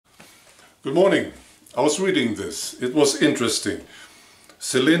Good morning. I was reading this. It was interesting.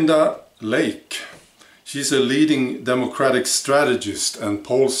 Celinda Lake, she's a leading Democratic strategist and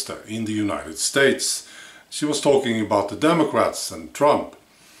pollster in the United States. She was talking about the Democrats and Trump.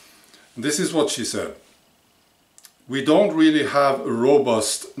 And this is what she said. We don't really have a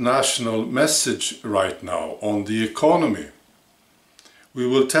robust national message right now on the economy. We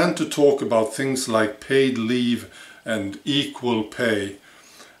will tend to talk about things like paid leave and equal pay,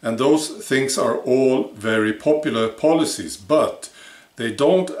 and those things are all very popular policies, but they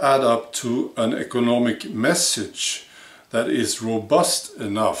don't add up to an economic message that is robust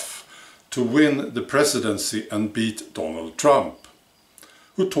enough to win the presidency and beat Donald Trump,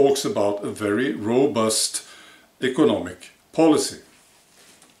 who talks about a very robust economic policy.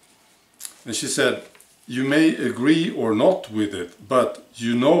 And she said, you may agree or not with it, but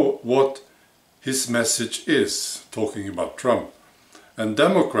you know what his message is, talking about Trump. And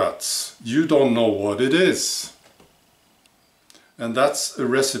Democrats, you don't know what it is. And that's a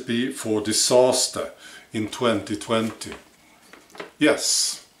recipe for disaster in 2020.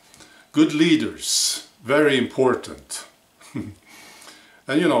 Yes, good leaders, very important.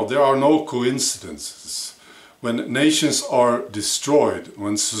 And you know, there are no coincidences. When nations are destroyed,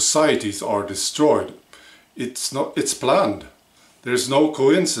 when societies are destroyed, it's planned. There's no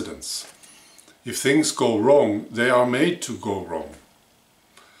coincidence. If things go wrong, they are made to go wrong.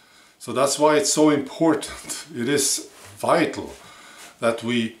 So that's why it's so important. It is vital that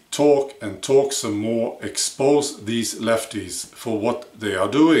we talk and talk some more, expose these lefties for what they are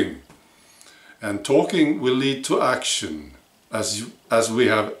doing. And talking will lead to action, as we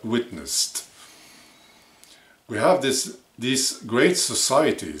have witnessed. We have these great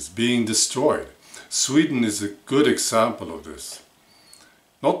societies being destroyed. Sweden is a good example of this.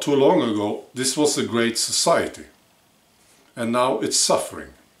 Not too long ago, this was a great society, and now it's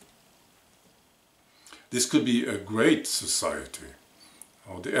suffering. This could be a great society.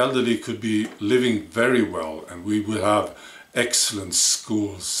 The elderly could be living very well, and we will have excellent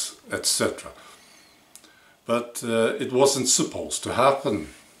schools, etc. But it wasn't supposed to happen.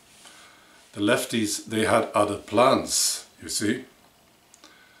 The lefties, they had other plans, you see.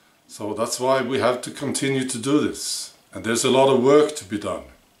 So that's why we have to continue to do this. And there's a lot of work to be done.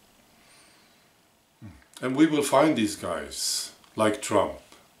 And we will find these guys, like Trump.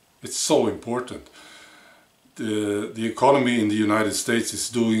 It's so important. The economy in the United States is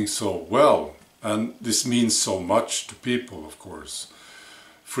doing so well, and this means so much to people, of course.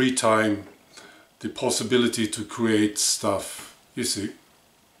 Free time, the possibility to create stuff, you see.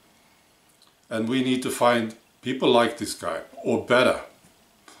 And we need to find people like this guy, or better.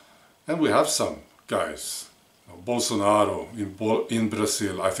 And we have some guys. Bolsonaro in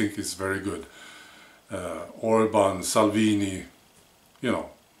Brazil, I think, is very good. Orban, Salvini, you know.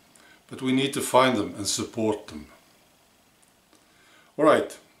 But we need to find them and support them. All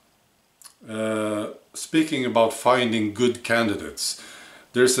right. Speaking about finding good candidates,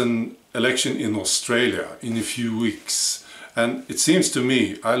 there's an election in Australia in a few weeks. And it seems to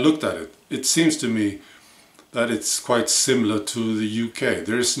me, I looked at it, it seems to me that it's quite similar to the UK.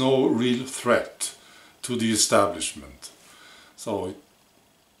 There is no real threat to the establishment. So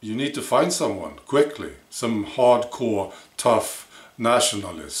you need to find someone quickly, some hardcore, tough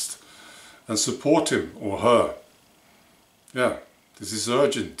nationalist, and support him or her. Yeah, this is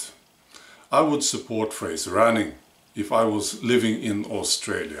urgent. I would support Fraser Anning if I was living in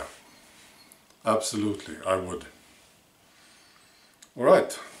Australia. Absolutely, I would. All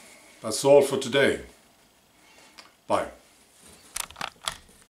right, that's all for today. Bye.